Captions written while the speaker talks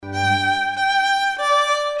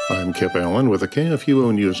I'm Kip Allen with a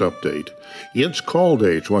KFUO News Update. It's Call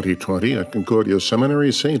Day 2020 at Concordia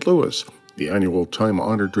Seminary, St. Louis, the annual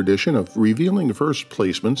time-honored tradition of revealing first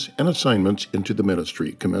placements and assignments into the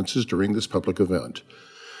ministry commences during this public event.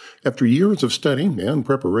 After years of study and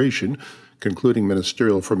preparation, concluding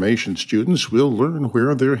ministerial formation students will learn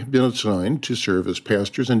where they have been assigned to serve as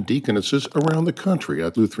pastors and deaconesses around the country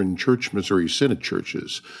at Lutheran Church Missouri Synod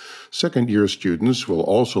churches. Second-year students will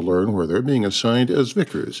also learn where they're being assigned as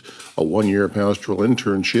vicars, a one-year pastoral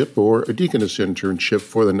internship or a deaconess internship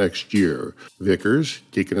for the next year. Vicars,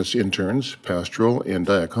 deaconess interns, pastoral, and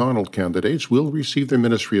diaconal candidates will receive their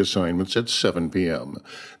ministry assignments at 7 p.m.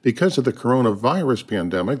 Because of the coronavirus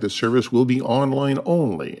pandemic, the service will be online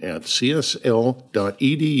only at csl.edu/call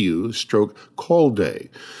day.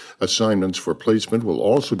 Assignments for placement will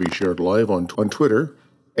also be shared live on Twitter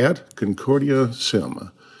at Concordia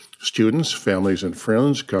Sim. Students, families, and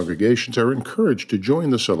friends, congregations are encouraged to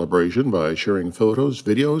join the celebration by sharing photos,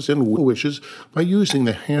 videos, and wishes by using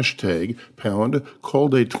the hashtag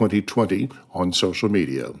 #CallDay2020 on social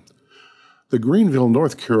media. The Greenville,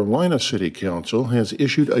 North Carolina City Council has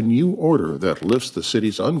issued a new order that lifts the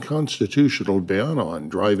city's unconstitutional ban on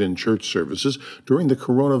drive-in church services during the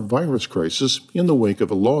coronavirus crisis in the wake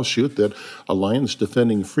of a lawsuit that Alliance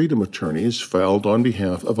Defending Freedom attorneys filed on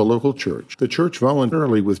behalf of a local church. The church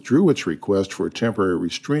voluntarily withdrew its request for a temporary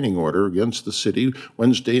restraining order against the city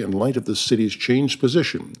Wednesday in light of the city's changed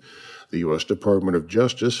position. The U.S. Department of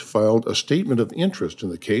Justice filed a statement of interest in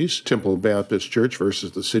the case, Temple Baptist Church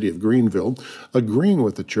versus the City of Greenville, agreeing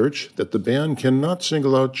with the church that the ban cannot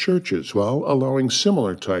single out churches while allowing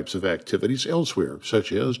similar types of activities elsewhere,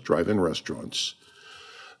 such as drive-in restaurants.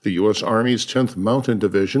 The U.S. Army's 10th Mountain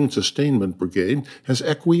Division Sustainment Brigade has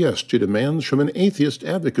acquiesced to demands from an atheist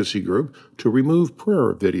advocacy group to remove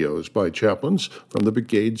prayer videos by chaplains from the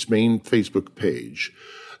brigade's main Facebook page.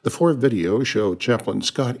 The 4 videos show Chaplain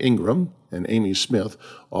Scott Ingram and Amy Smith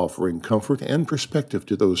offering comfort and perspective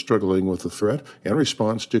to those struggling with the threat and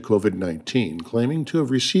response to COVID-19, claiming to have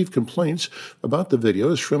received complaints about the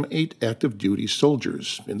videos from 8 active duty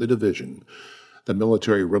soldiers in the division. The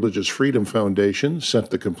Military Religious Freedom Foundation sent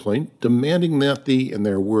the complaint demanding that the, in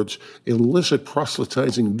their words, illicit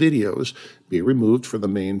proselytizing videos be removed from the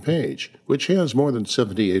main page, which has more than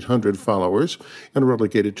 7,800 followers, and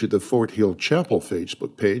relegated to the Fort Hill Chapel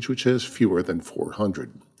Facebook page, which has fewer than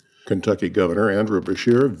 400. Kentucky Governor Andrew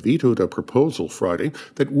Beshear vetoed a proposal Friday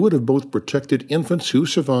that would have both protected infants who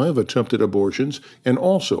survive attempted abortions and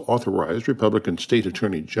also authorized Republican State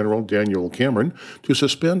Attorney General Daniel Cameron to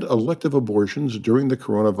suspend elective abortions during the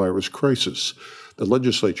coronavirus crisis. The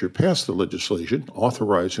legislature passed the legislation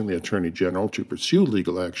authorizing the Attorney General to pursue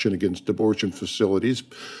legal action against abortion facilities,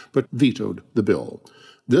 but vetoed the bill.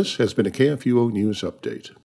 This has been a KFUO News Update.